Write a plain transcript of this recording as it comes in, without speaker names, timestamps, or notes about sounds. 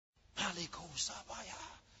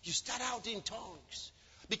You start out in tongues.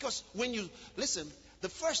 Because when you, listen, the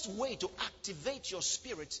first way to activate your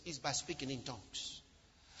spirit is by speaking in tongues.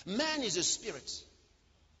 Man is a spirit.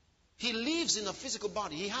 He lives in a physical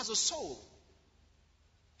body. He has a soul.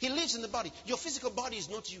 He lives in the body. Your physical body is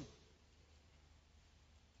not you.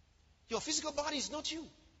 Your physical body is not you.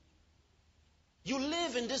 You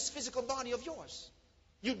live in this physical body of yours.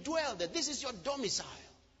 You dwell there. This is your domicile.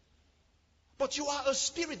 But you are a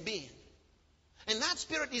spirit being. And that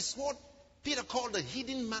spirit is what Peter called the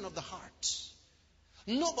hidden man of the heart.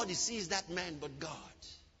 Nobody sees that man but God.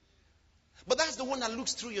 But that's the one that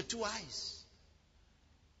looks through your two eyes.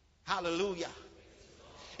 Hallelujah.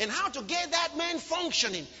 And how to get that man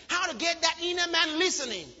functioning. How to get that inner man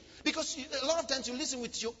listening. Because a lot of times you listen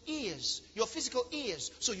with your ears, your physical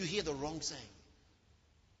ears, so you hear the wrong thing.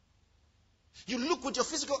 You look with your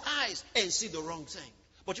physical eyes and see the wrong thing.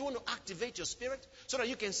 But you want to activate your spirit so that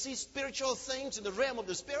you can see spiritual things in the realm of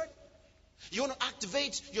the spirit. You want to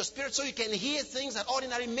activate your spirit so you can hear things that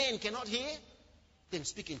ordinary men cannot hear. Then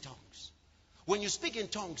speak in tongues. When you speak in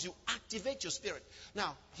tongues, you activate your spirit.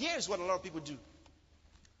 Now, here's what a lot of people do.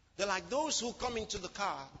 They're like those who come into the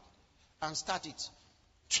car and start it.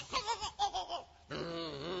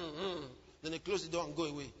 Then they close the door and go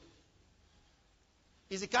away.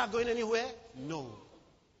 Is the car going anywhere? No.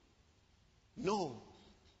 No.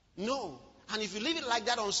 No. And if you leave it like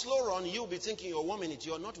that on slow run, you'll be thinking you're warming it.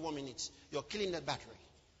 You're not warming it. You're killing that battery.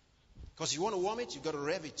 Because you want to warm it, you've got to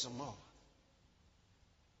rev it some more.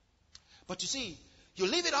 But you see, you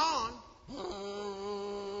leave it on,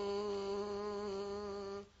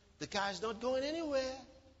 the car is not going anywhere.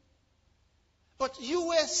 But you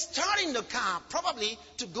were starting the car probably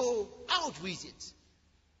to go out with it.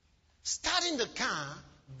 Starting the car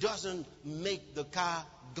doesn't make the car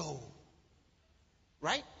go.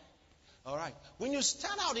 Right? All right. When you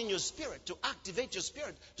start out in your spirit to activate your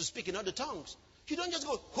spirit to speak in other tongues, you don't just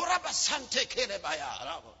go, Amen.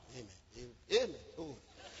 Amen. Oh.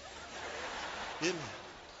 Amen.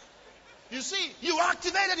 You see, you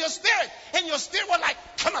activated your spirit, and your spirit was like,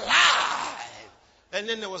 come alive. And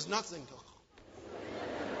then there was nothing.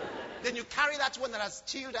 Then you carry that one that has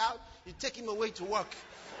chilled out, you take him away to work.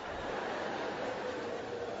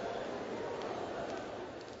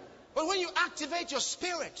 But when you activate your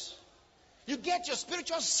spirit, you get your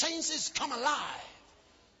spiritual senses come alive.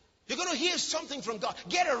 You're going to hear something from God.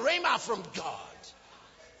 Get a rhema from God.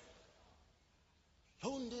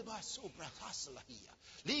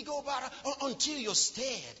 Until you're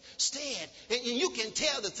stared. And you can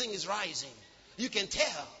tell the thing is rising. You can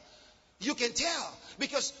tell. You can tell.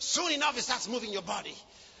 Because soon enough it starts moving your body.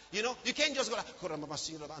 You know, you can't just go like,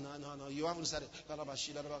 no, you haven't started.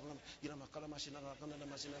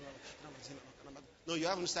 No, you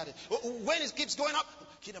haven't started. When it keeps going up,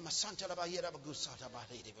 you know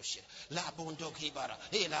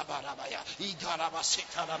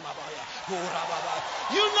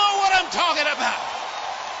what I'm talking about.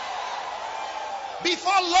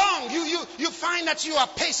 Before long, you find that you are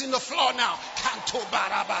pacing the floor now.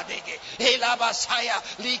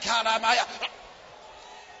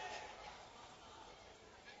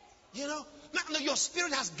 You know, now your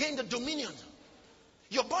spirit has gained the dominion.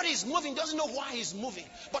 Your body is moving, doesn't know why it's moving.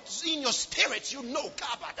 But in your spirit, you know.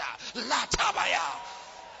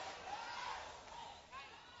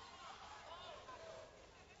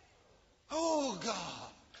 Oh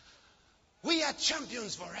God. We are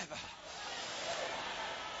champions forever.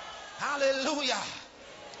 Hallelujah.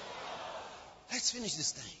 Let's finish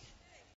this thing.